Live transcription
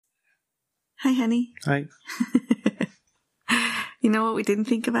Hi, honey. Hi. You know what we didn't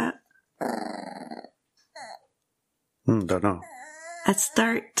think about? Don't know. Let's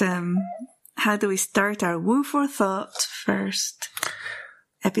start, how do we start our WooForThought first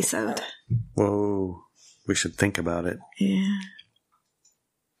episode? Whoa. We should think about it. Yeah.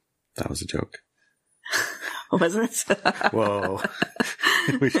 That was a joke. Was it? Whoa.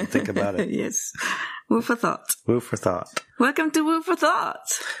 We should think about it. Yes. WooForThought. WooForThought. Welcome to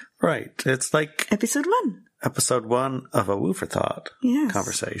WooForThought. Right. It's like Episode 1. episode 1 of a WooForThought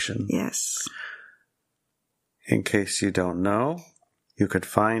conversation. Yes. In case you don't know, you could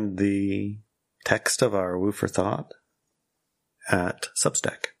find the text of our WooForThought at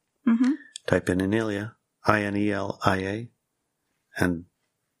Substack. Mm-hmm. Type in Inelia, I-N-E-L-I-A, and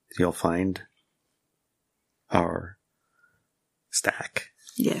you'll find our stack.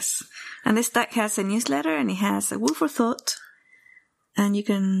 Yes. And this stack has a newsletter and it has a WooForThought. And you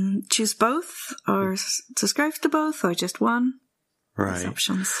can choose both or subscribe to both or just one. Right. There's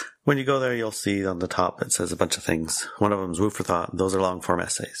options. When you go there, you'll see on the top it says a bunch of things. One of them is WooForThought. Those are long-form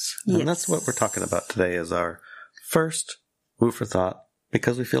essays. Yes. And that's what we're talking about today is our first WooForThought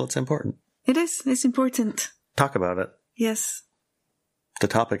because we feel it's important. It is. It's important. Talk about it. Yes. The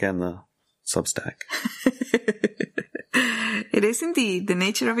topic and the Substack. It is indeed the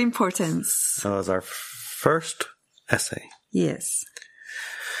nature of importance. So it's our first essay. Yes.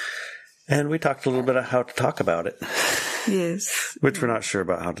 And we talked a little bit about how to talk about it. Yes. Which we're not sure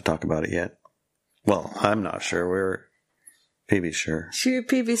about how to talk about it yet. Well, I'm not sure. Phoebe's sure.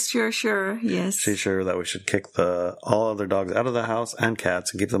 Phoebe's sure. Yes. She's sure that we should kick all other dogs out of the house and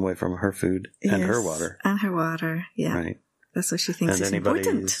cats and keep them away from her food and her water. And her water, yeah. Right. That's what she thinks and is anybody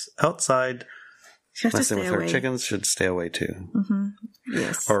important. who's outside She has to messing stay with away. her chickens should stay away too. Mm-hmm.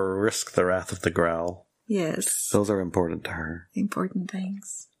 Yes. Or risk the wrath of the growl. Yes. Those are important to her. Important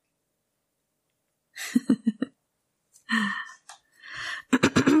things.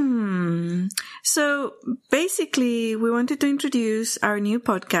 So basically, we wanted to introduce our new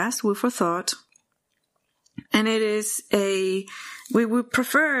podcast, WooForThought. And it is we would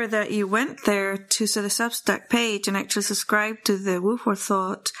prefer that you went there to the Substack page and actually subscribe to the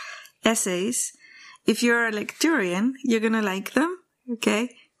WooForThought essays. If you're a lecturian, you're going to like them, okay?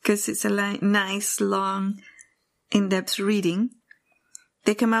 Because it's a nice, long, in-depth reading.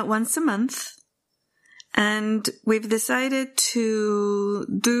 They come out once a month. And we've decided to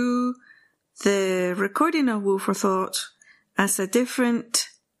do the recording of WooForThought as a different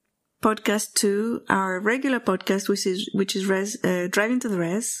podcast to our regular podcast, which is Driving to the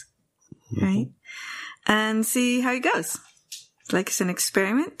Res, right? And see how it goes. It's an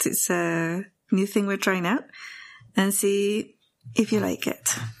experiment. It's a new thing we're trying out, and see if you like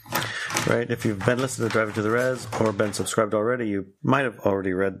it. Right. If you've been listening to Driving to the Res or been subscribed already, you might have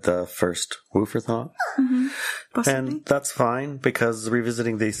already read the first WooForThought. Mm-hmm. Possibly. And that's fine because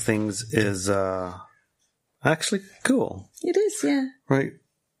revisiting these things is actually cool. It is, yeah. Right.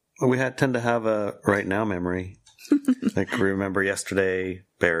 We tend to have a right now memory. Like remember yesterday,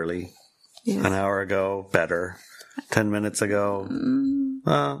 barely. Yes. An hour ago, better. 10 minutes ago,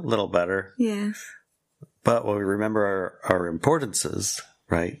 a little better. Yes. But we remember our importances,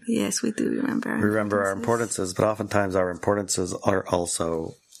 right? Yes, we do remember. We remember our importances, but oftentimes our importances are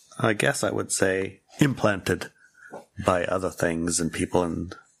also, I guess I would say, implanted by other things and people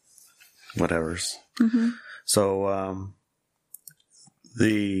and whatevers. Mm-hmm. So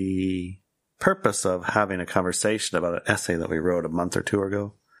the purpose of having a conversation about an essay that we wrote a month or two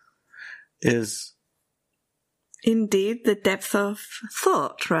ago is indeed the depth of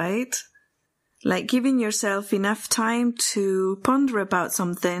thought, right? Like giving yourself enough time to ponder about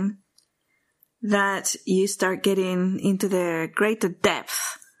something that you start getting into the greater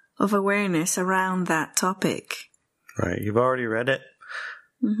depth of awareness around that topic. Right. You've already read it,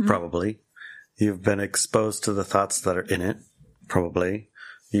 probably. You've been exposed to the thoughts that are in it, probably.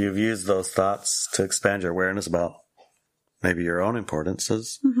 You've used those thoughts to expand your awareness about maybe your own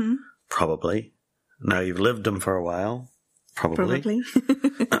importances, probably. Now you've lived them for a while, probably.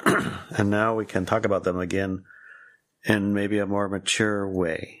 And now we can talk about them again in maybe a more mature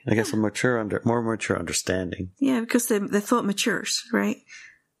way. I guess a more mature understanding. Yeah, because the thought matures, right?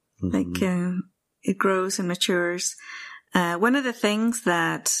 It grows and matures. One of the things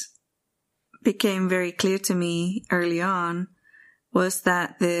that became very clear to me early on was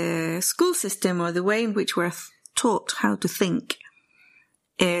that the school system or the way in which we're taught how to think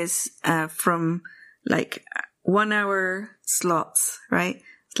is from 1 hour slots, right?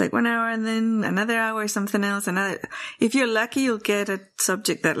 It's 1 hour and then another hour, something else. If you're lucky, you'll get a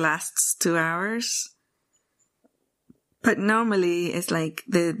subject that lasts 2 hours. But normally it's like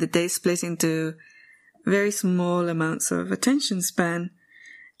the day split into very small amounts of attention span.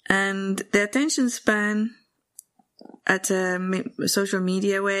 And the attention span at a social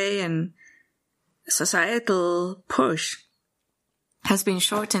media way and societal push has been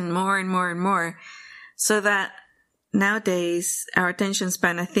shortened more and more and more, so that nowadays our attention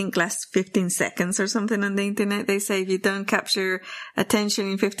span, I think, lasts 15 seconds or something on the internet. They say if you don't capture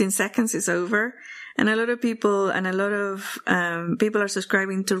attention in 15 seconds, it's over. And a lot of people are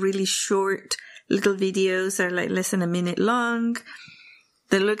subscribing to really short little videos that are like less than a minute long.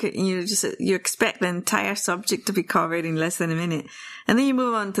 They look at you, you expect the entire subject to be covered in less than a minute. And then you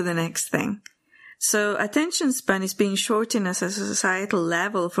move on to the next thing. So attention span is being shortened as a societal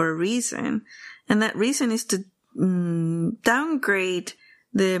level for a reason. And that reason is to downgrade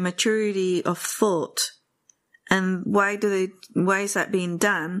the maturity of thought. And why is that being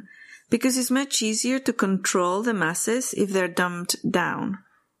done? Because it's much easier to control the masses if they're dumbed down.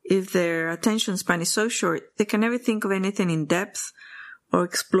 If their attention span is so short, they can never think of anything in depth or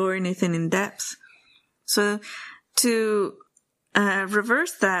explore anything in depth. So to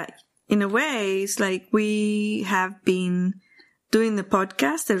reverse that, in a way, it's like we have been doing the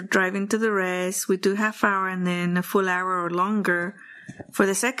podcast, they're driving to the rest. We do half hour and then a full hour or longer for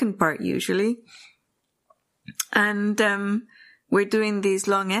the second part usually. And we're doing these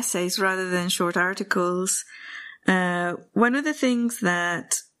long essays rather than short articles. One of the things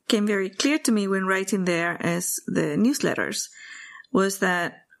that came very clear to me when writing there as the newsletters was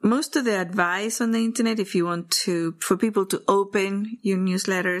that most of the advice on the internet, if you want for people to open your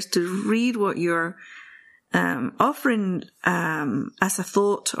newsletters, to read what you're offering as a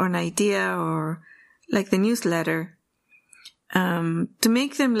thought or an idea, or like the newsletter, to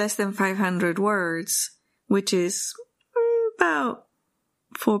make them less than 500 words, which is about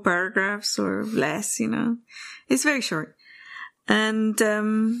 4 paragraphs or less, It's very short. And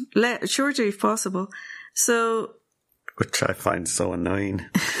shorter if possible. So, which I find so annoying.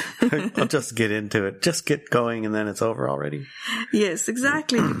 I'll just get into it. Just get going and then it's over already. Yes,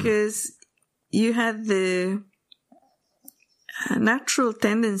 exactly. Because you had the natural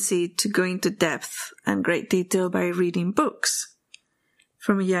tendency to go into depth and great detail by reading books.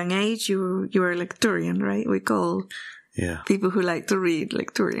 From a young age, you were a lecturian, right? We call people who like to read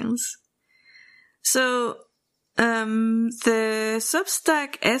lecturians. So the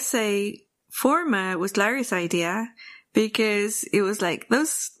Substack essay format was Larry's idea, because it was like,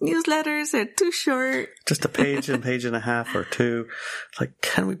 those newsletters are too short. Just a page and a half or 2. It's like,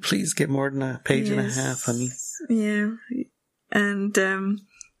 can we please get more than a page and a half, honey? Yeah. And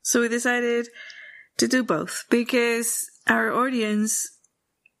so we decided to do both, because our audience,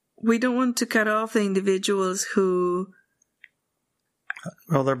 we don't want to cut off the individuals who...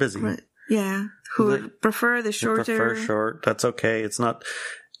 Well, they're busy. Yeah. Who prefer the shorter... Prefer short. That's okay. It's not...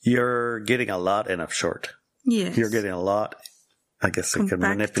 You're getting a lot in a short. Yes. You're getting a lot. I guess we can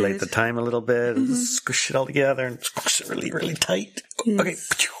manipulate the time a little bit and squish it all together and squish it really, really tight. Yes. Okay.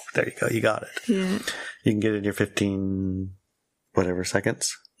 There you go. You got it. Yeah. You can get it in your 15, whatever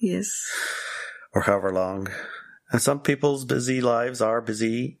seconds. Yes. Or however long. And some people's busy lives are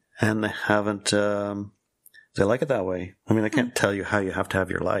busy and they haven't, they like it that way. I mean, I can't tell you how you have to have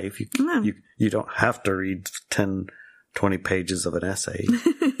your life. You don't have to read 10, 20 pages of an essay.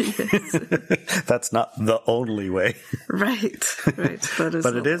 That's not the only way. Right.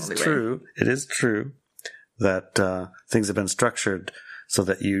 But it is true. It is true that things have been structured so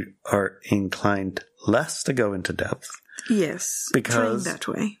that you are inclined less to go into depth. Yes. Because trained that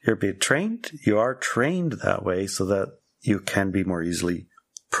way. You're being trained. You are trained that way so that you can be more easily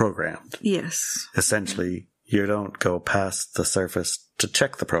programmed. Yes. Essentially, you don't go past the surface to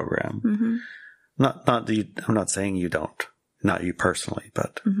check the program. Mm-hmm. I'm not saying you don't, not you personally,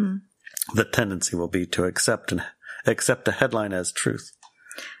 but the tendency will be to accept a headline as truth.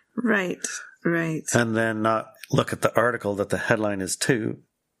 Right. And then not look at the article that the headline is to,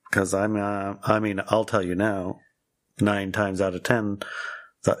 because I'll tell you now, 9 times out of 10,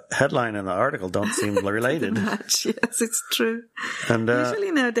 the headline and the article don't seem related. Much. Yes, it's true. And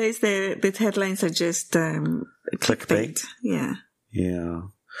usually nowadays the headlines are just clickbait. Yeah.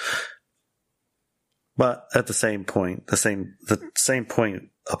 But at the same point, the same point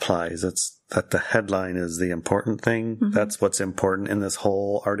applies. It's that the headline is the important thing. Mm-hmm. That's what's important in this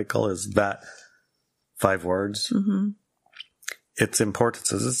whole article, is that 5 words. Mm-hmm. Its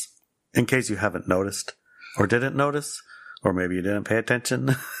importance is, in case you haven't noticed or didn't notice, or maybe you didn't pay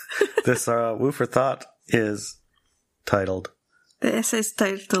attention, this WooForThought is titled... The essay is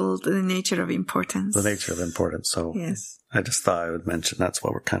titled The Nature of Importance. The Nature of Importance. So yes. I just thought I would mention that's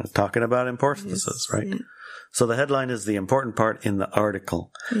what we're kind of talking about, importances, right? Yeah. So the headline is the important part in the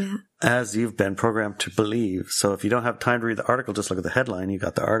article, as you've been programmed to believe. So if you don't have time to read the article, just look at the headline. You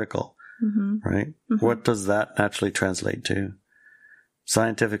got the article, right? What does that naturally translate to?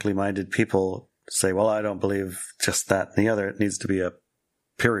 Scientifically minded people say, well, I don't believe just that and the other. It needs to be a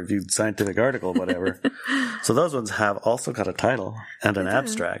peer-reviewed scientific article, whatever. So those ones have also got a title and an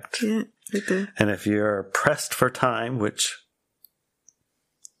abstract. Yeah, they do. And if you're pressed for time, which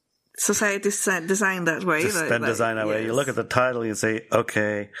society is designed that way. It's been designed that way. You look at the title, you say,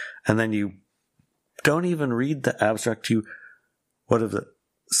 okay, and then you don't even read the abstract. You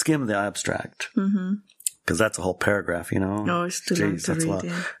skim the abstract. Because that's a whole paragraph, you know. No, it's too long to read,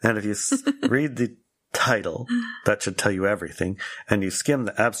 yeah. And if you read the title, that should tell you everything. And you skim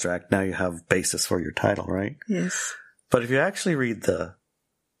the abstract, now you have basis for your title, right? Yes. But if you actually read the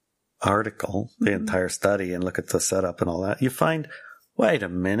article, the entire study, and look at the setup and all that, you find, wait a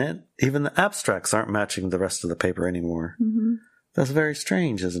minute, even the abstracts aren't matching the rest of the paper anymore. That's very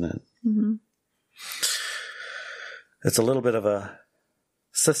strange, isn't it? It's a little bit of a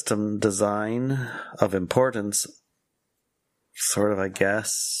system design of importance, sort of, I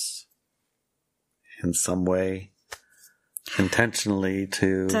guess, in some way, intentionally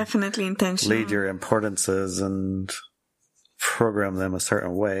to definitely intentional lead your importances and program them a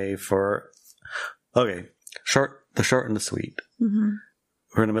certain way for, the short and the sweet.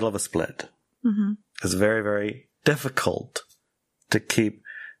 We're in the middle of a split. It's very, very difficult to keep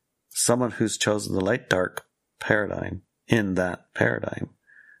someone who's chosen the light-dark paradigm in that paradigm,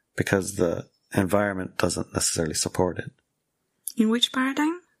 because the environment doesn't necessarily support it. In which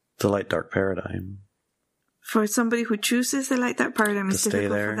paradigm? The light-dark paradigm. For somebody who chooses the light-dark paradigm, it's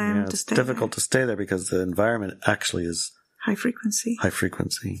difficult for them to stay there. It's difficult to stay there because the environment actually is high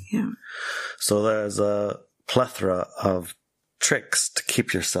frequency. Yeah. So there's a plethora of tricks to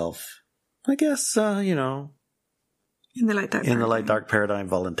keep yourself, I guess, in the light-dark paradigm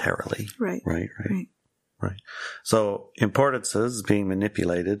voluntarily. Right. So importances being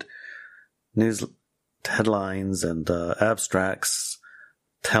manipulated, news headlines and abstracts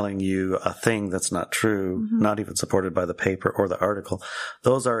telling you a thing that's not true, not even supported by the paper or the article.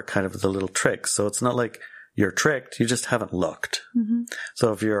 Those are kind of the little tricks. So it's not like you're tricked, you just haven't looked.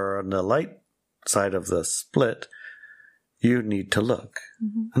 So if you're on the light side of the split, you need to look.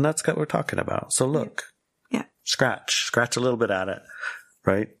 And that's what we're talking about. So look. Yeah. Scratch a little bit at it,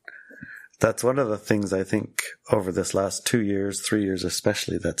 right? That's one of the things I think over this last 2 years, 3 years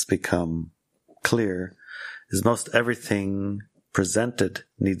especially, that's become clear, is most everything presented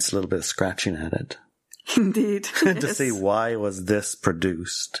needs a little bit of scratching at it. Indeed. To see, why was this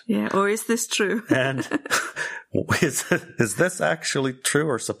produced? Yeah, or is this true? And is this actually true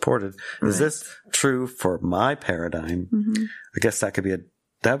or supported? Is this true for my paradigm? I guess that'd be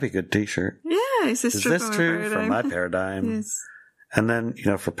a good t-shirt. Yeah, is this true for my paradigm? Yes. And then,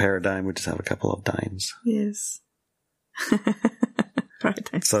 for paradigm, we just have a couple of dimes. Yes.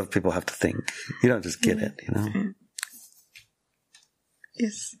 Paradigm. So people have to think. You don't just get it,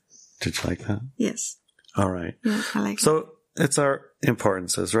 Yes. Did you like that? Yes. All right. Yeah, I like it. So it's our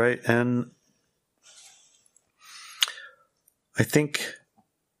importances, right? And I think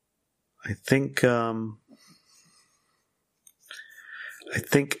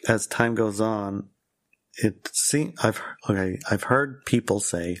as time goes on, I've heard people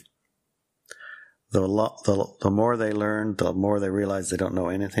say the more they learn, the more they realize they don't know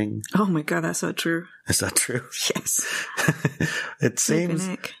anything. Oh my God, that's so true. Is that true? Yes. It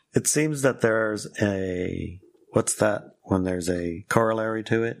seems that there's what's that when there's a corollary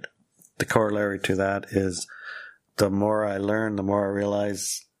to it? The corollary to that is the more I learn, the more I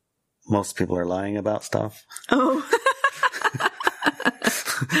realize most people are lying about stuff. Oh.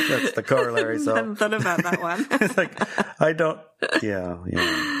 That's the corollary. So I hadn't thought about that one. It's like, yeah.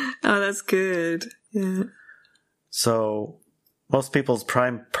 Oh, that's good. Yeah. So most people's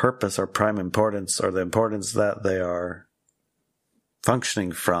prime purpose or prime importance, or the importance that they are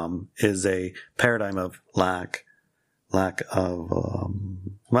functioning from, is a paradigm of lack of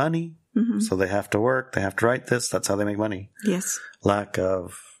money. So they have to work, they have to write this, that's how they make money. Yes. Lack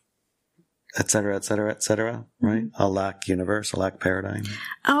of et cetera, right? A lack universe, a lack paradigm.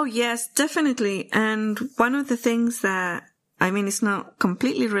 Oh, yes, definitely. And one of the things that, it's not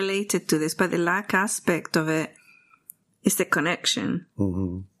completely related to this, but the lack aspect of it is the connection.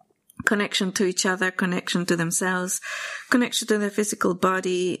 Connection to each other, connection to themselves, connection to their physical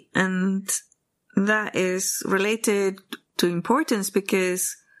body. And that is related to importance,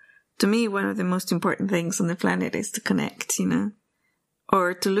 because to me, one of the most important things on the planet is to connect,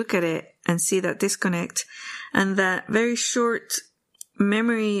 or to look at it and see that disconnect, and that very short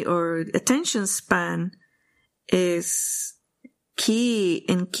memory or attention span is key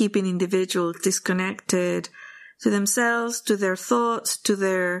in keeping individuals disconnected to themselves, to their thoughts, to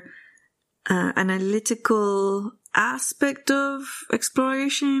their analytical aspect of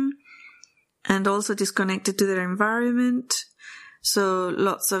exploration, and also disconnected to their environment. So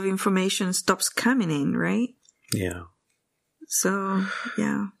lots of information stops coming in, right? Yeah. So,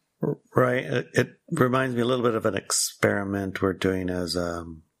 yeah. Right. It reminds me a little bit of an experiment we're doing as a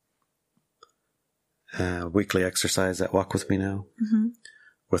weekly exercise at Walk With Me now,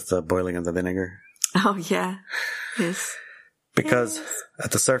 with the boiling of the vinegar. Oh, yeah. Yes. Because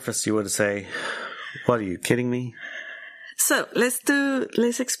at the surface you would say, what, are you kidding me? So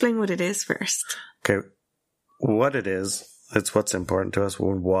let's explain what it is first. Okay. What it is, it's what's important to us,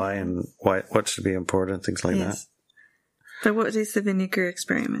 why and what should be important, things like that. But what is the vinegar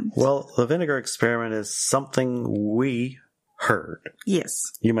experiment? Well, the vinegar experiment is something we heard.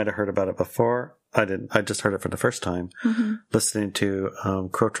 Yes. You might have heard about it before. I didn't. I just heard it for the first time. Listening to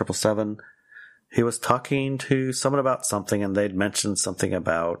Crow 777. He was talking to someone about something, and they'd mentioned something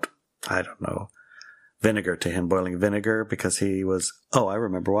about, I don't know, vinegar to him, boiling vinegar, because he was, I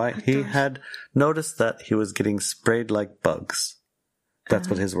remember why. He had noticed that he was getting sprayed like bugs. That's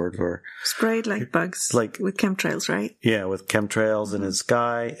what his words were. Sprayed like bugs. Like with chemtrails, right? Yeah, with chemtrails in his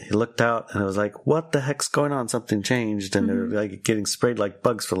sky. He looked out and it was like, what the heck's going on? Something changed, and they're like getting sprayed like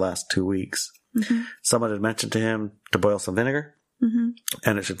bugs for the last 2 weeks. Someone had mentioned to him to boil some vinegar,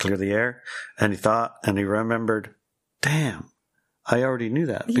 and it should clear the air. And he thought, and he remembered, damn, I already knew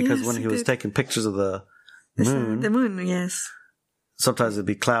that, because when he was taking pictures of the moon, yes, sometimes it'd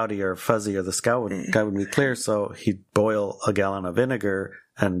be cloudy or fuzzy, or the sky would be clear. So he'd boil a gallon of vinegar,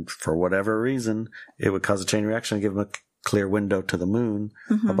 and for whatever reason, it would cause a chain reaction and give him a clear window to the moon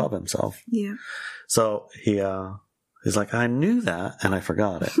above himself. Yeah. So he's like, I knew that, and I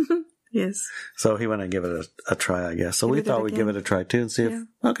forgot it. Yes. So he went and gave it a try, I guess. So we thought we'd give it a try too and see if,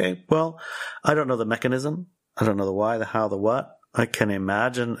 okay, well, I don't know the mechanism. I don't know the why, the how, the what. I can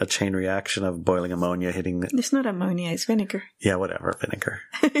imagine a chain reaction of boiling ammonia hitting the... It's not ammonia, it's vinegar. Yeah, whatever, vinegar.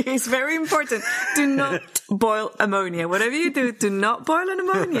 It's very important. Do not boil ammonia. Whatever you do not boil an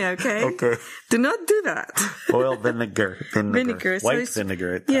ammonia, okay? Okay. Do not do that. Boil vinegar. Vinegar. White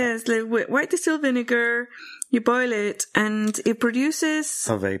vinegar. Yes, like white distilled vinegar. You boil it and it produces...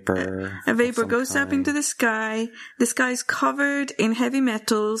 A vapor. A vapor goes up into the sky. The sky is covered in heavy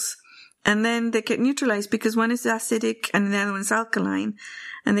metals. And then they get neutralized, because one is acidic and the other one is alkaline,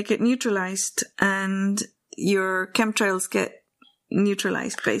 and they get neutralized, and your chemtrails get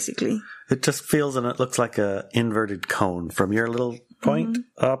neutralized, basically. It just feels, and it looks like a inverted cone from your little point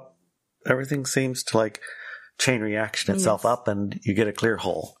up. Everything seems to like chain reaction itself up, and you get a clear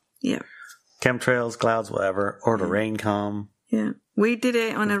hole. Yeah. Chemtrails, clouds, whatever, or the rain come. Yeah. We did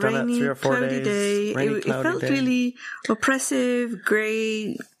it on a rainy, cloudy day. It felt really oppressive,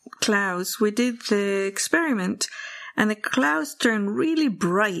 grey clouds. We did the experiment, and the clouds turned really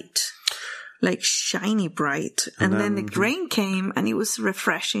bright, like shiny bright. And then the rain came, and it was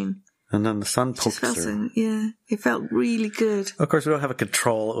refreshing. And then the sun poked through. Yeah, it felt really good. Of course, we don't have a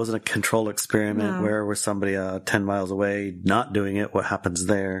control. It wasn't a controlled experiment where we're somebody 10 miles away not doing it. What happens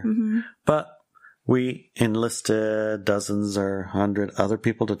there? But we enlisted dozens or 100 other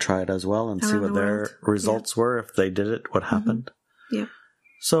people to try it as well and see what their results were. If they did it, what happened. Yeah.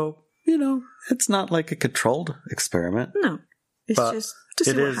 So, it's not like a controlled experiment. No. It's just to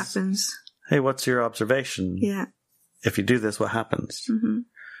see what happens. Hey, what's your observation? Yeah. If you do this, what happens?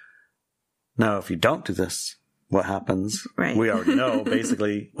 Now, if you don't do this, what happens? Right. We already know.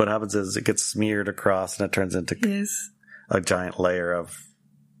 Basically, what happens is it gets smeared across and it turns into a giant layer of,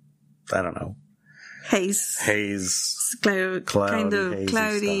 I don't know. Haze. Kind of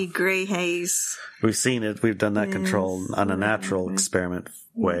cloudy, grey haze. We've seen it. We've done that control on a natural experiment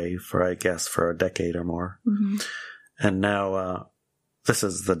way for a decade or more. And now, this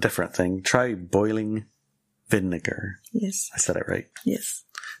is the different thing. Try boiling vinegar. Yes. I said it right. Yes.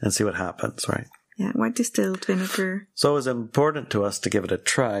 And see what happens, right? Yeah, white distilled vinegar. So it was important to us to give it a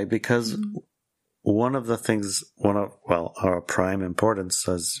try, because one of the things, our prime importance,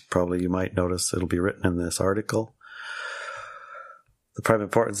 as probably you might notice, it'll be written in this article, the prime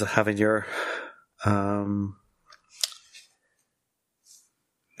importance of having your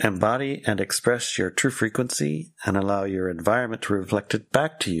embody and express your true frequency and allow your environment to reflect it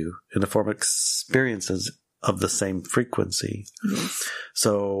back to you in the form of experiences of the same frequency. Yes.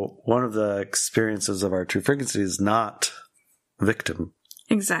 So one of the experiences of our true frequency is not victim.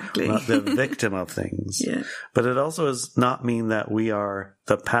 Exactly. Not the victim of things. Yeah. But it also does not mean that we are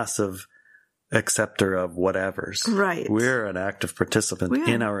the passive acceptor of whatever's. Right. We're an active participant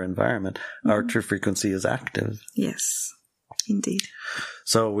in our environment. Our true frequency is active. Yes, indeed.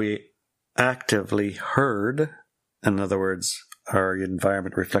 So we actively heard, in other words, our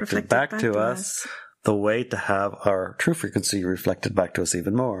environment reflected back to us the way to have our true frequency reflected back to us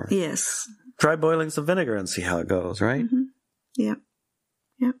even more. Yes. Try boiling some vinegar and see how it goes, right? Mm-hmm. Yeah.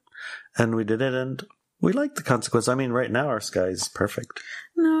 Yeah. And we did it, and we like the consequence. I mean, right now our sky is perfect.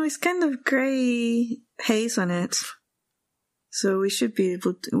 No, it's kind of grey haze on it. So we should be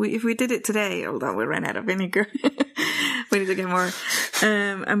able to, if we did it today, although we ran out of vinegar, we need to get more.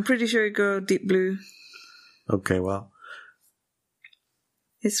 I'm pretty sure it go deep blue. Okay, well.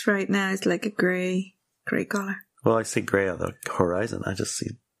 It's right now, it's like a grey color. Well, I see grey on the horizon. I just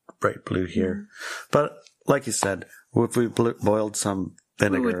see bright blue here. But like you said, if we boiled some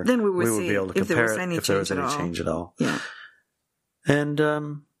vinegar, then we would be able to compare it if there was any change at all. Yeah. And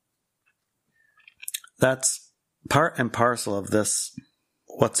that's part and parcel of this,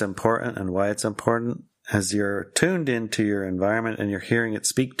 what's important and why it's important, as you're tuned into your environment and you're hearing it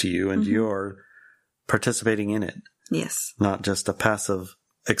speak to you and you're participating in it. Yes. Not just a passive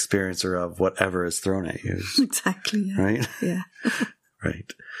experiencer of whatever is thrown at you. Exactly. Yeah. Right? Yeah.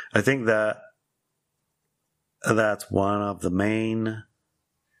 Right. I think that's one of the main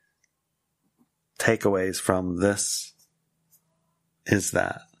takeaways from this is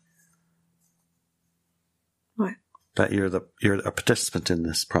that. What? That you're a participant in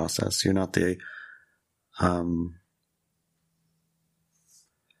this process. You're not the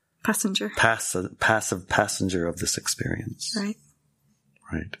passenger. Passive passenger of this experience. Right.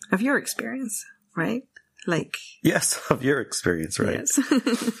 Right. Of your experience, right? Like. Yes, of your experience, right? Yes.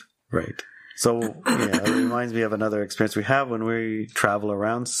 Right. So, yeah, it reminds me of another experience we have when we travel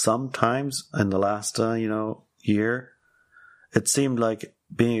around. Sometimes in the last, year, it seemed like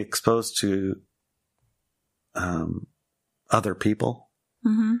being exposed to other people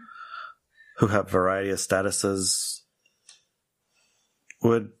who have variety of statuses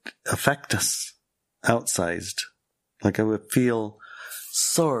would affect us outsized. Like I would feel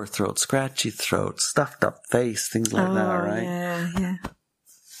sore throat, scratchy throat, stuffed up face, things like that, right? Yeah.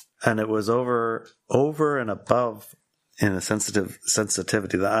 And it was over and above in a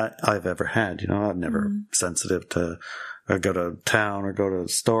sensitivity that I've ever had. I'm never sensitive to go to town or go to a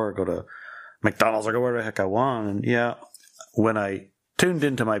store or go to McDonald's or go where the heck I want. And yeah, when I tuned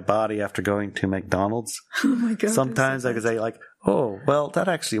into my body after going to McDonald's, oh my God, sometimes I could say like, oh, well, that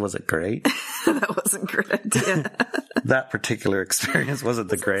actually wasn't great. That wasn't a good idea. That particular experience wasn't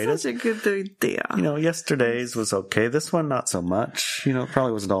the greatest. Such a good idea. Yesterday's was okay. This one, not so much. It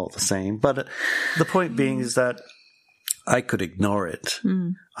probably wasn't all the same. But the point being is that I could ignore it.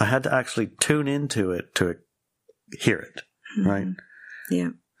 I had to actually tune into it to hear it, right? Yeah.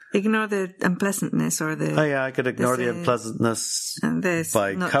 Ignore the unpleasantness or the... Oh, yeah, I could ignore the unpleasantness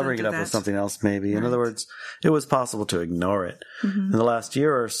by covering it up with something else, maybe. In other words, it was possible to ignore it. In the last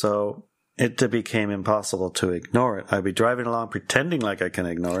year or so, it became impossible to ignore it. I'd be driving along pretending like I can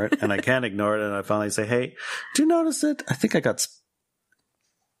ignore it, and I can't ignore it, and I finally say, hey, do you notice it? I think I got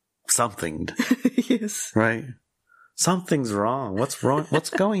something. Yes. Right? Something's wrong. What's wrong? What's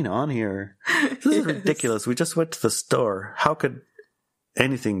going on here? This is ridiculous. We just went to the store. How could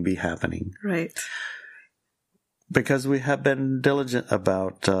anything be happening? Right. Because we have been diligent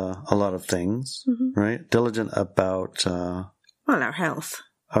about a lot of things, right? Diligent about... our health.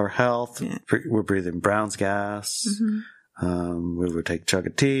 Our health. Yeah. We're breathing Brown's gas. We would take chug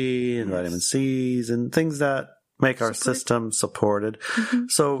of tea and vitamin C's and things that make our system supported.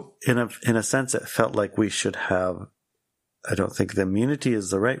 So in a sense, it felt like we should have, I don't think the immunity is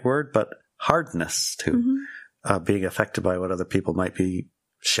the right word, but hardness to being affected by what other people might be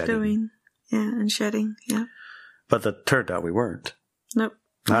shedding. And shedding, yeah. But it turned out we weren't. Nope.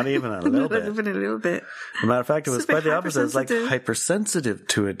 Not even a little bit. Not even a little bit. As a matter of fact, it was quite the opposite. It was like hypersensitive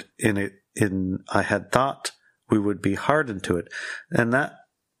to it. I had thought we would be hardened to it, and that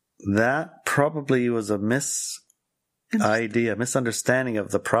probably was a misunderstanding of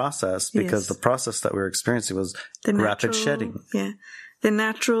the process, because the process that we were experiencing was rapid shedding. Yeah. The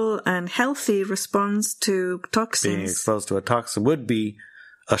natural and healthy response to toxins. Being exposed to a toxin would be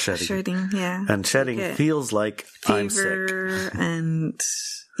a shedding. Shedding, yeah. And shedding feels like I'm sick. And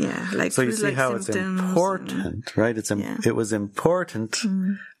so you see how it's important, right? It was important.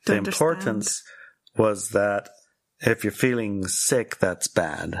 The importance was that if you're feeling sick, that's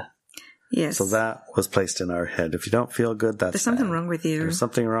bad. Yes. So that was placed in our head. If you don't feel good, there's something wrong with you. There's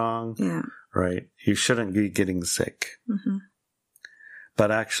something wrong. Yeah. Right. You shouldn't be getting sick. But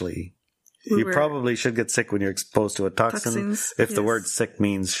actually, You probably should get sick when you're exposed to a toxin. Toxins, if the word sick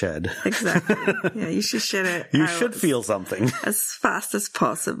means shed. Exactly. Yeah, you should shed it. You should feel something. As fast as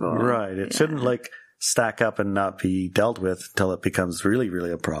possible. Right. It shouldn't stack up and not be dealt with until it becomes really,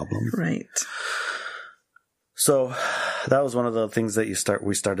 really a problem. Right. So that was one of the things that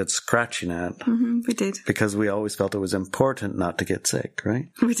we started scratching at. Mm-hmm, we did. Because we always felt it was important not to get sick, right?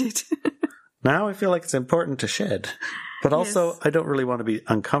 We did. Now I feel like it's important to shed. But also, I don't really want to be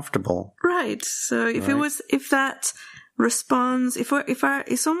uncomfortable. Right. So if that responds,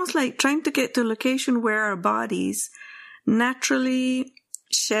 it's almost like trying to get to a location where our bodies naturally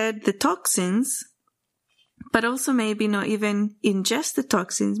shed the toxins, but also maybe not even ingest the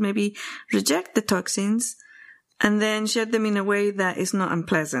toxins, maybe reject the toxins, and then shed them in a way that is not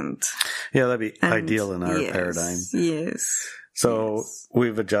unpleasant. Yeah, that'd be ideal in our paradigm. Yes. So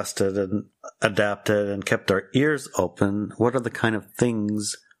we've adjusted and adapted and kept our ears open. What are the kind of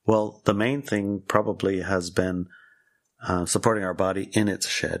things? Well, the main thing probably has been supporting our body in its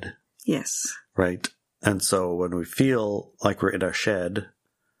shed. Yes. Right. And so when we feel like we're in our shed,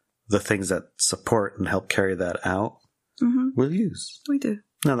 the things that support and help carry that out, we'll use. We do.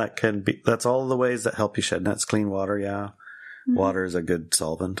 Now that's all the ways that help you shed. And that's clean water. Yeah. Mm-hmm. Water is a good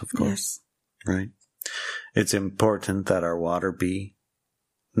solvent, of course. Yes. Right. It's important that our water be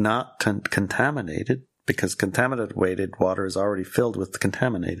not contaminated, because contaminated water is already filled with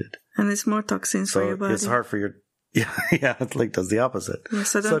contaminated. And there's more toxins for your body. It's hard for your... Yeah, it like does the opposite. Yeah,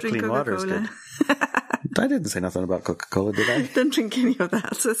 so don't drink clean Coca-Cola. Water is good. I didn't say nothing about Coca-Cola, did I? Don't drink any of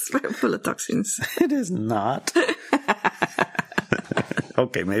that. It's full of toxins. It is not.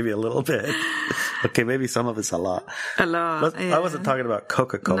 Okay, maybe a little bit. Okay, maybe some of it's a lot. A lot. I wasn't talking about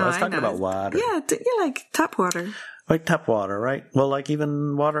Coca-Cola. No, I was talking about water. Yeah, you like tap water. Like tap water, right? Well, like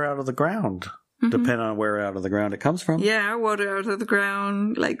even water out of the ground, depending on where out of the ground it comes from. Yeah, our water out of the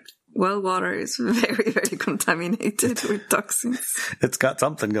ground, like well water, is very, very contaminated with toxins. It's got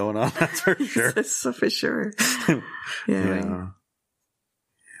something going on, that's for sure. That's for sure. Yeah.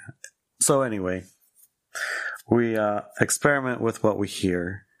 So anyway, we experiment with what we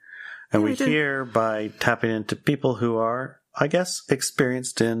hear. And we hear by tapping into people who are, I guess,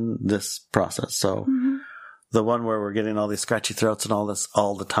 experienced in this process. So the one where we're getting all these scratchy throats and all this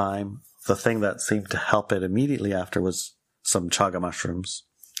all the time, the thing that seemed to help it immediately after was some chaga mushrooms.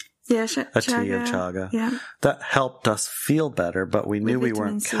 Yeah, a tea of chaga. Yeah. That helped us feel better, but we knew we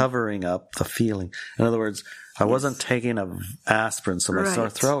weren't covering up the feeling. In other words, I wasn't taking a aspirin, so my sore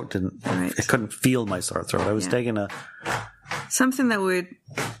throat it couldn't feel my sore throat. I was taking something that would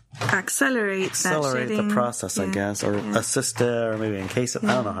accelerate the process, I guess, or assist it, or maybe encase it.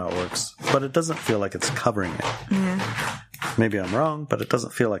 I don't know how it works, but it doesn't feel like it's covering it. Yeah. Maybe I'm wrong, but it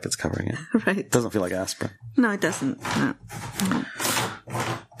doesn't feel like it's covering it. Right. It doesn't feel like aspirin. No, it doesn't. No.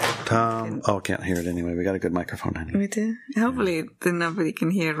 I can't hear it anyway. We got a good microphone anyway. We do. Hopefully then nobody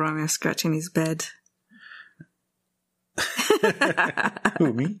can hear Romeo scratching his bed.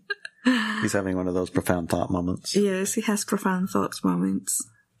 Who, me? He's having one of those profound thought moments. Yes, he has profound thoughts moments.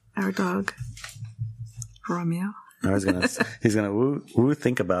 Our dog, Romeo. No, he's gonna woo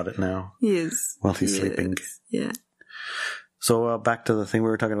think about it now. He is. While he's sleeping. Yeah. So back to the thing we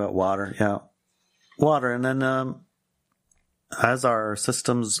were talking about, water. Yeah. Water. And then as our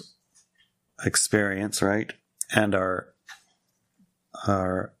systems experience, right, and our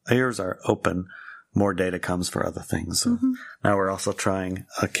ears are open, more data comes for other things. So now we're also trying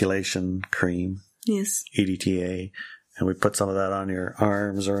a chelation cream. Yes. EDTA. And we put some of that on your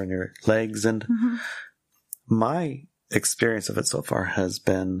arms or on your legs. And my experience of it so far has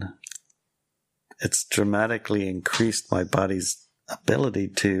been, it's dramatically increased my body's ability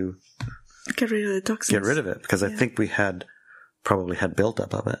to get rid of the toxins. Get rid of it, because I think we probably had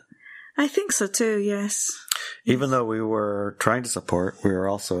buildup of it. I think so too, yes. Even though we were trying to support, we were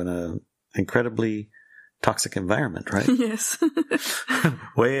also in an incredibly toxic environment, right? Yes.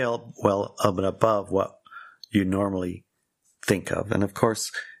 Way up and above what you normally think of. And of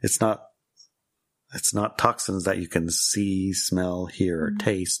course, it's not toxins that you can see, smell, hear, or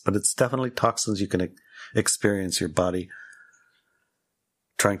taste, but it's definitely toxins you can experience your body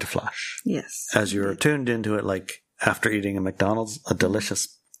trying to flush. Yes. As you're tuned into it, like after eating a McDonald's, a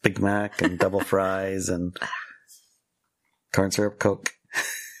delicious Big Mac and double fries and corn syrup Coke.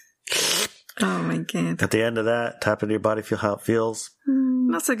 Oh my God. At the end of that, tap into your body, feel how it feels.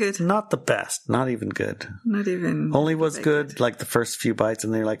 Not so good. Not the best. Not even good. Not even. Only was good like the first few bites,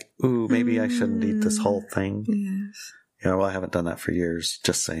 and they're like, ooh, maybe I shouldn't eat this whole thing. Yes. Yeah, well, I haven't done that for years,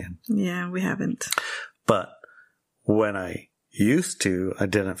 just saying. Yeah, we haven't. But when I used to, I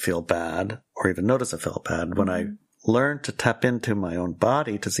didn't feel bad or even notice I felt bad when I learned to tap into my own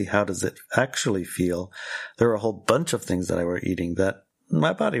body to see how does it actually feel, there were a whole bunch of things that I were eating that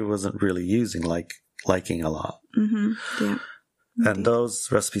my body wasn't really liking a lot. Mm-hmm. Yeah. And those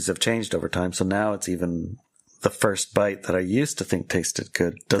recipes have changed over time. So now it's even the first bite that I used to think tasted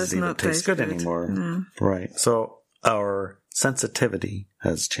good doesn't even taste good anymore. No. Right. So our sensitivity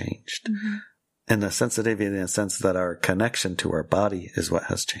has changed. Mm-hmm. And the sensitivity in the sense that our connection to our body is what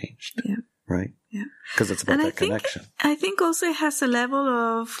has changed. Yeah. Right? Yeah. Because it's about that connection. I think also it has a level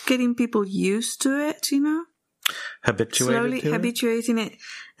of getting people used to it, habituating it.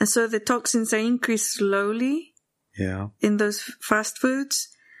 And so the toxins are increased slowly. Yeah. In those fast foods.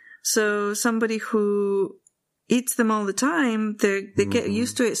 So somebody who eats them all the time, they get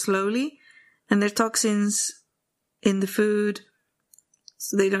used to it slowly, and their toxins in the food,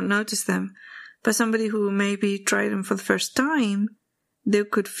 so they don't notice them. But somebody who maybe tried them for the first time, they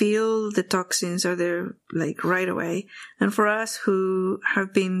could feel the toxins or they're like right away. And for us who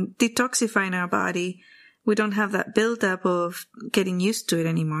have been detoxifying our body, we don't have that buildup of getting used to it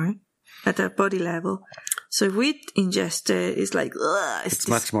anymore at that body level. So if we ingest it, it's like, ugh, it's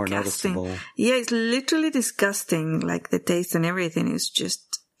much more noticeable. Yeah, it's literally disgusting. Like the taste and everything is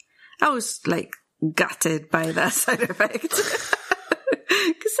just, I was like gutted by that side effect.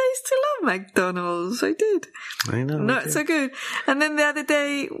 Because I used to love McDonald's. I did. I know. Not so good. And then the other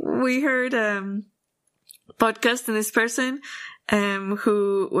day we heard podcast and this person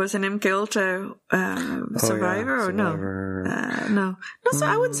who was an MK Ultra survivor or survivor. no. So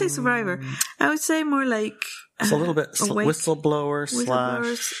I wouldn't say survivor. I would say more like it's a little bit whistleblower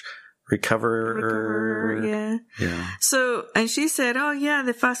 / recoverer. Yeah. So, and she said, "Oh yeah,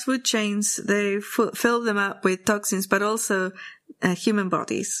 the fast food chains they fill them up with toxins, but also human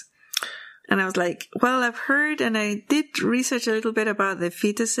bodies." And I was like, "Well, I've heard, and I did research a little bit about the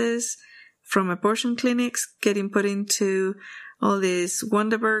fetuses from abortion clinics getting put into all these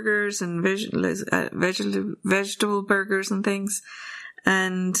Wonder Burgers and vegetable burgers and things,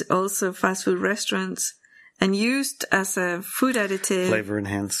 and also fast food restaurants, and used as a food additive. Flavor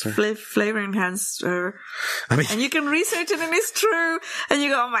enhancer. Flavor enhancer. And you can research it and it's true. And you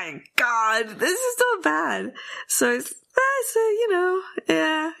go, oh my God, this is so bad. So it's,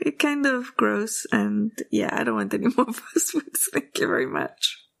 it's kind of gross. And yeah, I don't want any more fast foods. Thank you very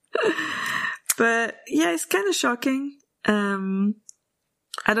much. But yeah, it's kind of shocking. I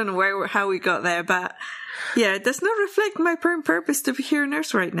don't know how we got there, but yeah, it does not reflect my prime purpose to be here on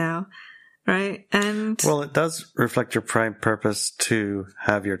Earth right now, right? And well, it does reflect your prime purpose to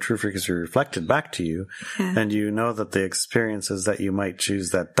have your true frequency reflected back to you, and you know that the experiences that you might choose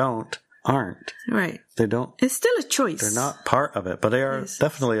that aren't right. They don't. It's still a choice. They're not part of it, but they are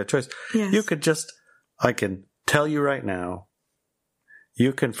definitely a choice. Yes. You could I can tell you right now,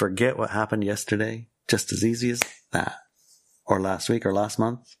 you can forget what happened yesterday just as easy as that. Or last week or last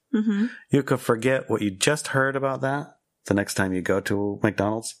month. Mm-hmm. You could forget what you just heard about that the next time you go to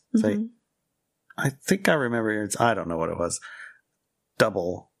McDonald's. Say, I think I remember, I don't know what it was.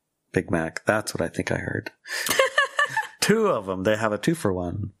 Double Big Mac. That's what I think I heard. 2 of them. They have a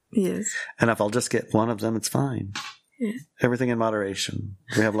 2-for-1. Yes. And if I'll just get one of them, it's fine. Yeah. Everything in moderation.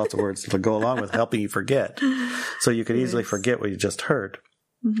 We have lots of words to go along with helping you forget. So you could easily forget what you just heard.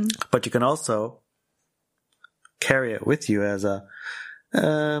 Mm-hmm. But you can also carry it with you as a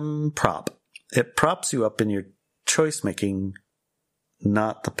prop. It props you up in your choice making,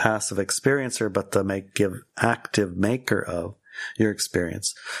 not the passive experiencer, but the active maker of your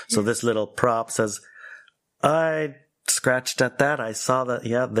experience. So this little prop says, I scratched at that. I saw that,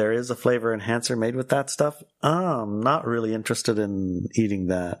 there is a flavor enhancer made with that stuff. I'm not really interested in eating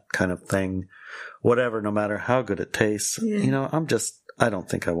that kind of thing. Whatever, no matter how good it tastes. Yeah. I don't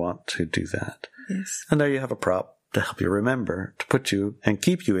think I want to do that. Yes. And there you have a prop to help you remember, to put you and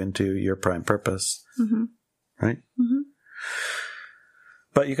keep you into your prime purpose. Mm-hmm. Right? Mm-hmm.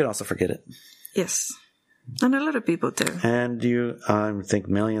 But you can also forget it. Yes. And a lot of people do. And I think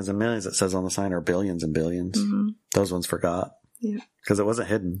millions and millions, it says on the sign, are billions and billions. Mm-hmm. Those ones forgot. Yeah. Because it wasn't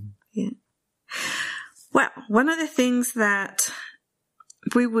hidden. Yeah. Well, one of the things that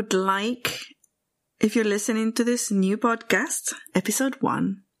we would like, if you're listening to this new podcast, episode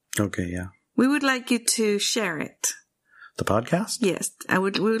 1. Okay, yeah. We would like you to share it. The podcast? Yes. We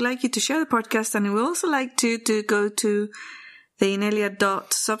would like you to share the podcast, and we would also like to go to the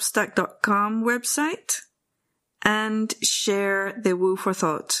inelia.substack.com website and share the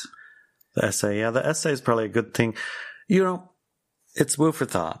WooForThought. The essay, the essay is probably a good thing. It's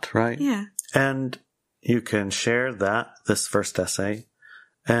WooForThought, right? Yeah. And you can share this first essay,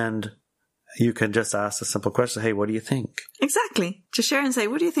 and you can just ask a simple question. Hey, what do you think? Exactly. Just share and say,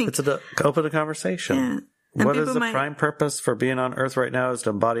 what do you think? It's open a conversation. Yeah. What is the prime purpose for being on Earth right now is to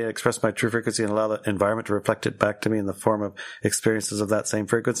embody and express my true frequency and allow the environment to reflect it back to me in the form of experiences of that same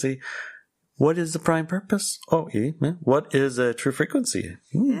frequency. What is the prime purpose? Oh, yeah. What is a true frequency?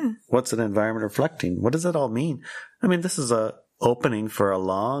 Yeah. What's an environment reflecting? What does it all mean? I mean, this is a opening for a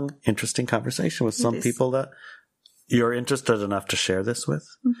long, interesting conversation with some people that you're interested enough to share this with.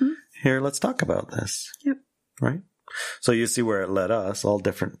 Mm-hmm. Here, let's talk about this. Yep. Right? So you see where it led us, all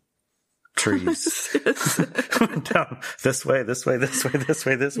different trees. Down this way, this way, this way, this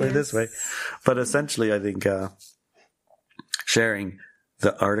way, this way, this way. But essentially, I think sharing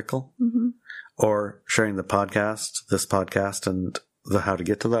the article or sharing the podcast, this podcast, and the how to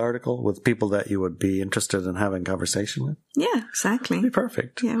get to the article with people that you would be interested in having conversation with. Yeah, exactly. It'd be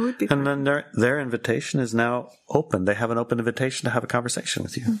perfect. Yeah, it would be perfect. And then their invitation is now open. They have an open invitation to have a conversation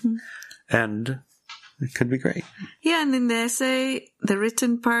with you. Mm-hmm. And it could be great. Yeah, and in the essay, the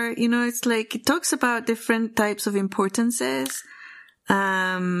written part, it's like it talks about different types of importances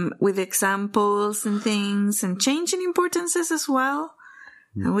with examples and things and changing importances as well.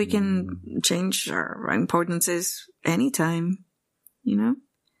 Mm-hmm. And we can change our importances anytime,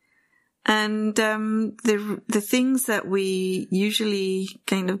 And the things that we usually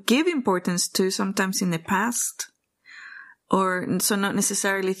kind of give importance to sometimes in the past, or so not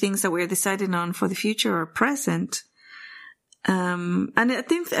necessarily things that we're deciding on for the future or present. And I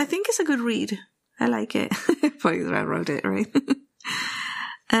think it's a good read. I like it. Probably I wrote it, right?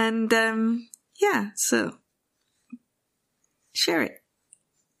 And so share it.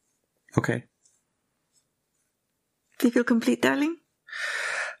 Okay. Do you feel complete, darling?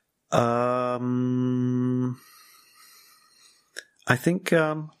 I think,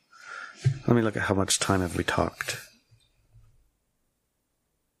 let me look at how much time have we talked.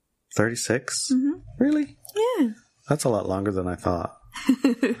 36? Mm-hmm. Really? Yeah. That's a lot longer than I thought.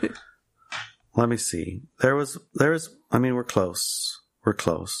 Let me see. We're close. We're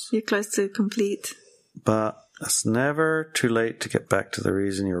close. You're close to complete. But it's never too late to get back to the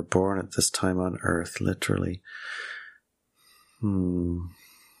reason you were born at this time on Earth, literally.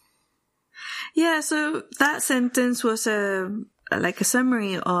 Yeah, so that sentence was a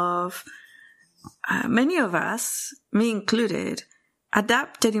summary of many of us, me included,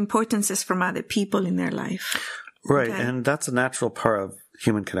 adapted importances from other people in their life. Right, okay? And that's a natural part of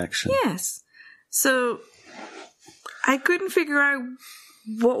human connection. Yes. So I couldn't figure out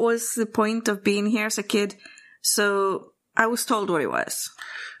what was the point of being here as a kid, so I was told what it was.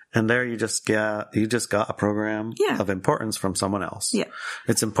 And there you just got a program of importance from someone else. Yeah.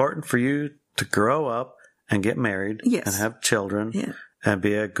 It's important for you to grow up and get married and have children and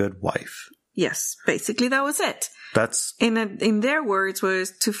be a good wife. Yes, basically that was it. That's in their words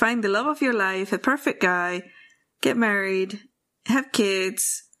was to find the love of your life, a perfect guy, get married, have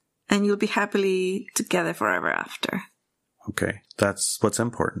kids, and you'll be happily together forever after. Okay, that's what's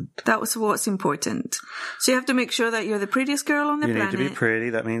important. That was what's important. So you have to make sure that you're the prettiest girl on the planet. You need to be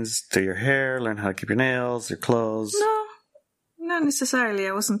pretty. That means do your hair, learn how to keep your nails, your clothes. No, not necessarily.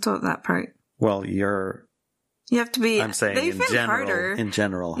 I wasn't taught that part. Well, you have to be. I'm saying in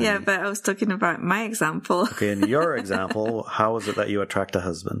general. Yeah, but I was talking about my example. Okay, in your example, how is it that you attract a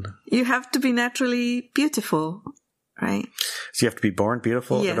husband? You have to be naturally beautiful, right? So you have to be born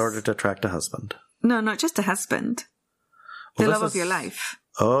beautiful in order to attract a husband? No, not just a husband. The love of your life.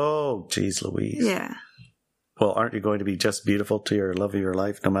 Oh, geez Louise. Yeah. Well, aren't you going to be just beautiful to your love of your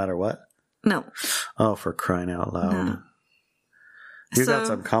life no matter what? No. Oh, for crying out loud. No. You got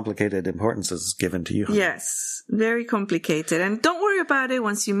some complicated importances given to you, honey. Yes, very complicated. And don't worry about it.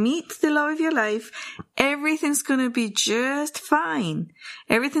 Once you meet the love of your life, everything's going to be just fine.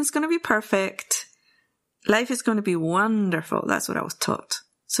 Everything's going to be perfect. Life is going to be wonderful. That's what I was taught.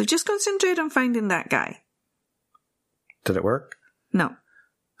 So just concentrate on finding that guy. Did it work? No.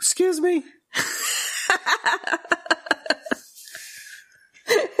 Excuse me?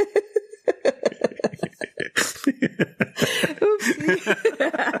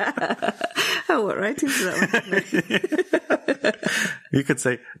 I went right into that one. You could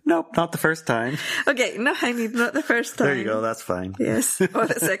say, nope, not the first time. Okay, no, I need not the first time. There you go, that's fine. Yes, or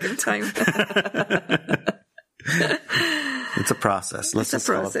the second time. It's a process. Let's just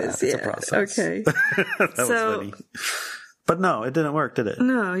call it that. It's a process. Okay. That was funny. But no, it didn't work, did it?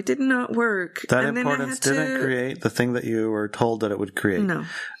 No, it did not work. That importance didn't create the thing that you were told that it would create. No.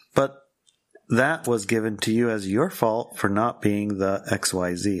 But that was given to you as your fault for not being the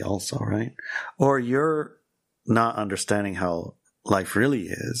XYZ also, right? Or you're not understanding how life really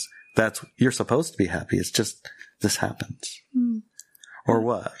is. You're supposed to be happy. It's just, this happens. Mm. Or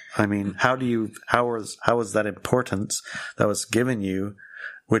what? I mean, how was that importance that was given you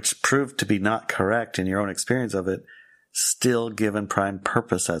which proved to be not correct in your own experience of it, still given prime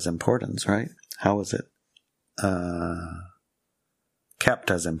purpose as importance, right? How was it kept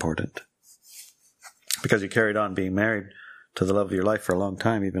as important? Because you carried on being married to the love of your life for a long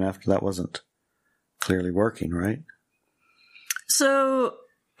time, even after that wasn't clearly working, right? So,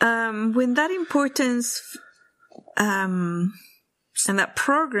 when that importance and that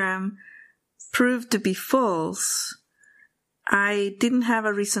program proved to be false, I didn't have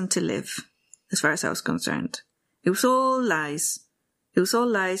a reason to live, as far as I was concerned. It was all lies. It was all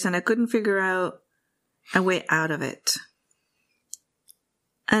lies, and I couldn't figure out a way out of it.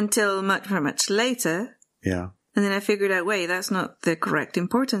 Until much, much later. Yeah. And then I figured out, wait, that's not the correct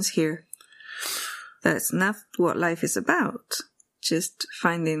importance here. That's not what life is about. Just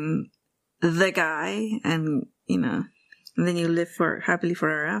finding the guy and, and then you live happily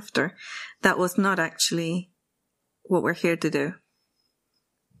forever after. That was not actually what we're here to do.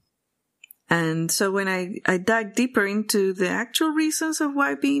 And so when I dug deeper into the actual reasons of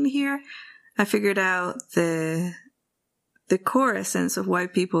why being here, I figured out the core essence of why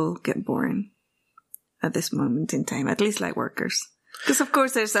people get born at this moment in time, at least light workers. Because, of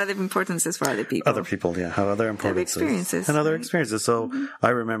course, there's other importances for other people. Other people, yeah, have other importances. Experiences. And other experiences. So I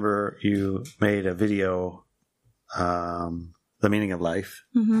remember you made a video, The Meaning of Life.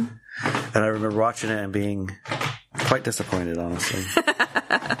 Mm-hmm. And I remember watching it and being quite disappointed, honestly.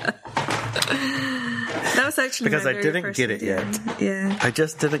 That was actually because I didn't get it yet. Yeah. I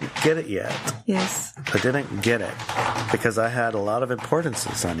just didn't get it yet. Yes. I didn't get it because I had a lot of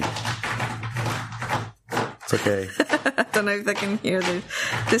importances on it. It's okay. I don't know if I can hear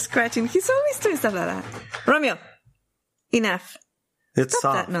the scratching. He's always doing stuff like that. Romeo, enough. It's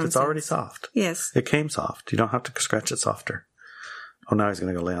soft. It's already soft. Yes. It came soft. You don't have to scratch it softer. Oh, now he's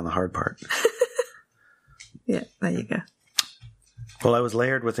going to go lay on the hard part. Yeah, there you go. Well, I was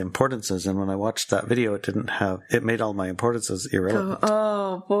layered with importances, and when I watched that video, it made all my importances irrelevant.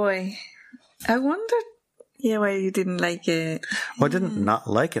 Oh boy. I wondered, why you didn't like it. Well, I didn't not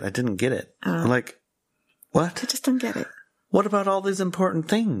like it. I didn't get it. I'm like, what? I just don't get it. What about all these important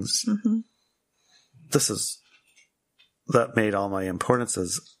things? Mm-hmm. That made all my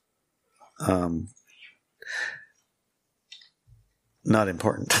importances, not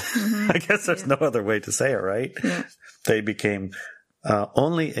important. Mm-hmm. I guess there's no other way to say it, right? Yeah. They became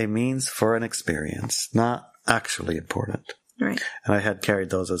only a means for an experience, not actually important. Right. And I had carried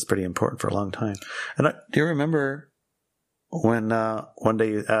those as pretty important for a long time. And do you remember when one day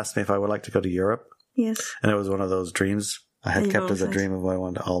you asked me if I would like to go to Europe? Yes. And it was one of those dreams I had kept as a dream of what I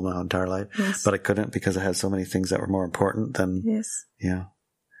wanted all my entire life. Yes. But I couldn't because I had so many things that were more important than... Yes. Yeah.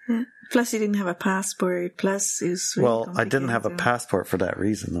 Yeah. Plus, you didn't have a passport. Plus, it was really I didn't have a passport for that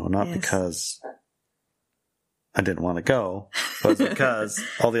reason, though. Not because I didn't want to go, but because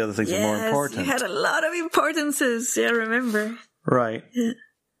all the other things were more important. You had a lot of importances. Yeah, I remember. Right. Yeah.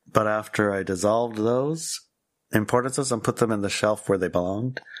 But after I dissolved those importances and put them in the shelf where they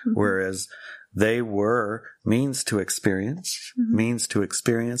belonged, whereas they were means to experience, means to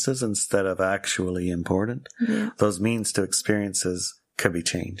experiences instead of actually important, those means to experiences could be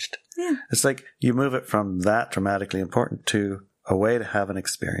changed. Yeah. It's like you move it from that dramatically important to a way to have an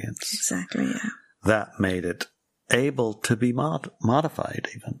experience. Exactly, yeah. That made it able to be modified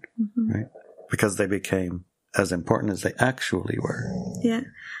even, right? Because they became as important as they actually were. Yeah.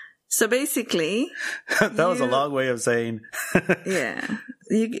 So basically... that was a long way of saying... yeah.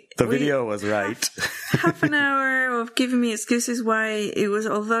 The video was right. Half an hour of giving me excuses why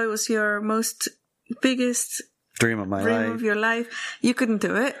although it was your biggest... dream of my life. Of your life. You couldn't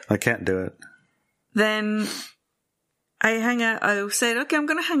do it. I can't do it. Then I hang up. I said, okay, I'm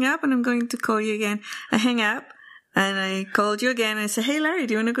going to hang up and I'm going to call you again. I hang up and I called you again and I said, hey, Larry,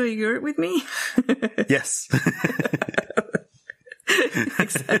 do you want to go to Europe with me? Yes.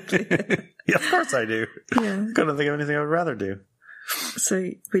 Exactly. Yeah, of course I do. Yeah. Couldn't think of anything I would rather do. So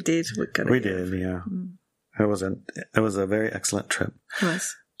we did. We did, yeah. It was a very excellent trip. It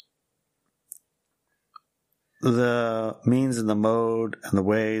was. The means and the mode and the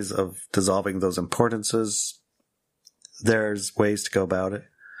ways of dissolving those importances, there's ways to go about it.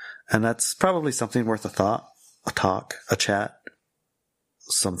 And that's probably something worth a thought, a talk, a chat,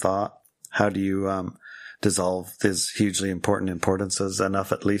 some thought. How do you dissolve these hugely important importances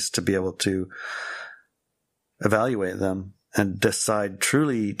enough at least to be able to evaluate them and decide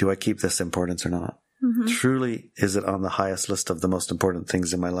truly, do I keep this importance or not? Mm-hmm. Truly, is it on the highest list of the most important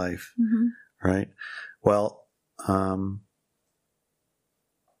things in my life? Mm-hmm. Right? Well,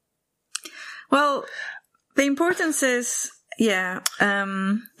 the importance is Yeah.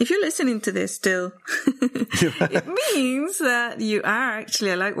 If you're listening to this still, it means that you are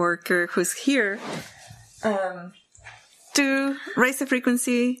actually a light worker who's here to raise the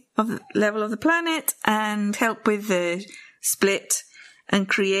frequency of the level of the planet and help with the split and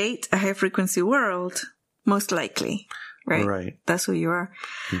create a high frequency world, most likely. Right? Right. That's who you are.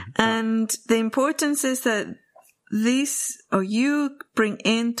 And the importance is that you bring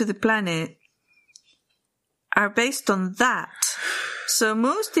into the planet are based on that. So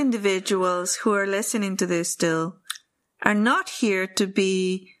most individuals who are listening to this still are not here to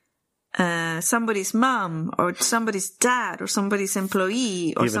be somebody's mom or somebody's dad or somebody's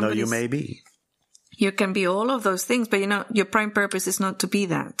employee or even though you may be. You can be all of those things, but your prime purpose is not to be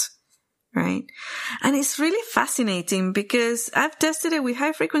that. Right? And it's really fascinating because I've tested it with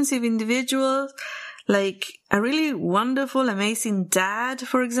high frequency individuals, like a really wonderful, amazing dad,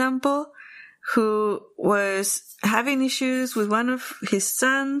 for example, who was having issues with one of his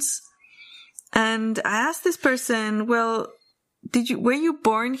sons. And I asked this person, well, were you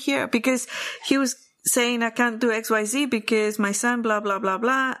born here? Because he was saying, I can't do XYZ because my son, blah, blah, blah,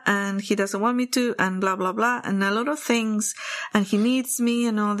 blah, and he doesn't want me to, and blah, blah, blah, and a lot of things, and he needs me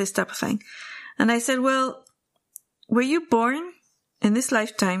and all this type of thing. And I said, well, were you born in this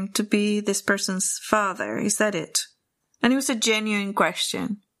lifetime to be this person's father? Is that it? And it was a genuine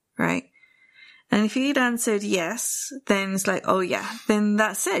question, right? And if he'd answered yes, then it's like, oh yeah, then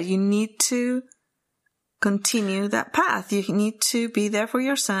that's it. You need to continue that path. You need to be there for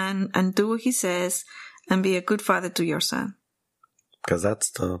your son and do what he says and be a good father to your son. Because that's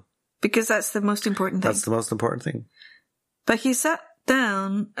the most important thing. That's the most important thing. But he sat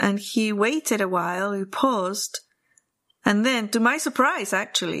down and he waited a while, he paused, and then, to my surprise,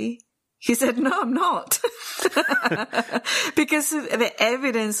 actually, he said, no, I'm not. Because the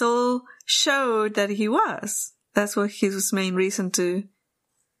evidence all showed that he was. That's what his main reason to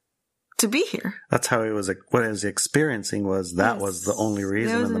be here. That's how he was, what he was experiencing was that was the only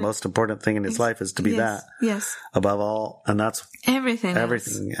reason and the most important thing in his life is to be that. Yes. Above all, and that's everything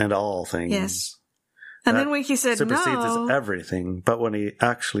and all things. Yes. And then when he said supersedes everything, but when he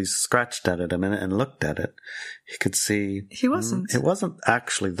actually scratched at it a minute and looked at it, he could see he wasn't. It wasn't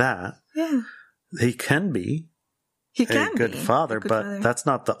actually that. Yeah. He can be. He can be a good father, but that's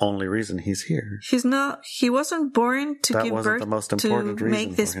not the only reason he's here. He wasn't born to give birth the most important to reason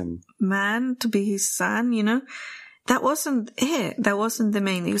make this for him. Man to be his son, That wasn't it. That wasn't the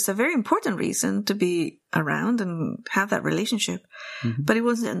main. It was a very important reason to be around and have that relationship. Mm-hmm. But it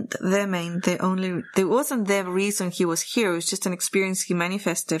wasn't it wasn't the reason he was here. It was just an experience he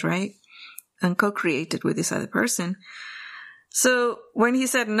manifested, right? And co-created with this other person. So when he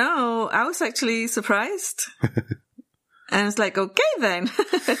said no, I was actually surprised. And it's like, okay then,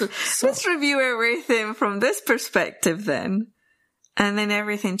 let's review everything from this perspective then. And then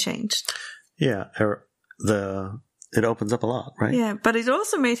everything changed. Yeah. It opens up a lot, right? Yeah, but it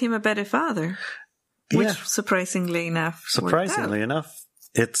also made him a better father. Which, surprisingly enough,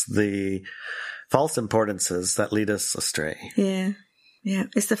 it's the false importances that lead us astray. Yeah. Yeah.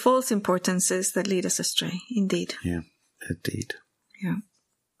 It's the false importances that lead us astray. Indeed. Yeah. Indeed. Yeah.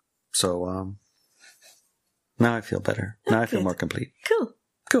 So, now I feel better. Now I feel more complete.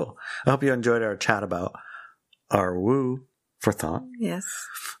 Cool. I hope you enjoyed our chat about our woo for thought. Yes.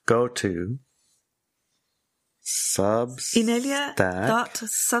 Go to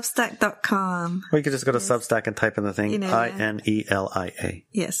Inelia.substack.com. Or you could just go to Substack and type in the thing Inelia.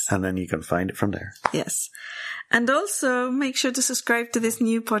 Yes. And then you can find it from there. Yes. And also make sure to subscribe to this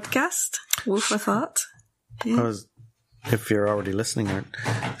new podcast, WooForThought. Yeah. If you're already listening,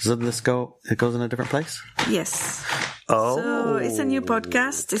 does this go? It goes in a different place? Yes. Oh. So it's a new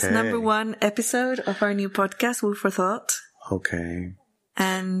podcast. It's number 1 episode of our new podcast, WooForThought. Okay.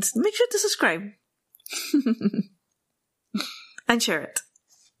 And make sure to subscribe. And share it.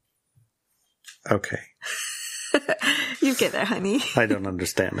 Okay. You get there, honey. I don't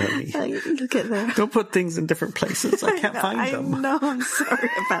understand, honey. You get there. Don't put things in different places. I can't find them. I know. I'm sorry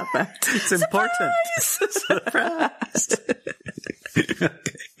about that. It's important. Surprise! Okay.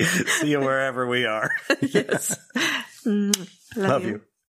 See you wherever we are. Yes. Love you.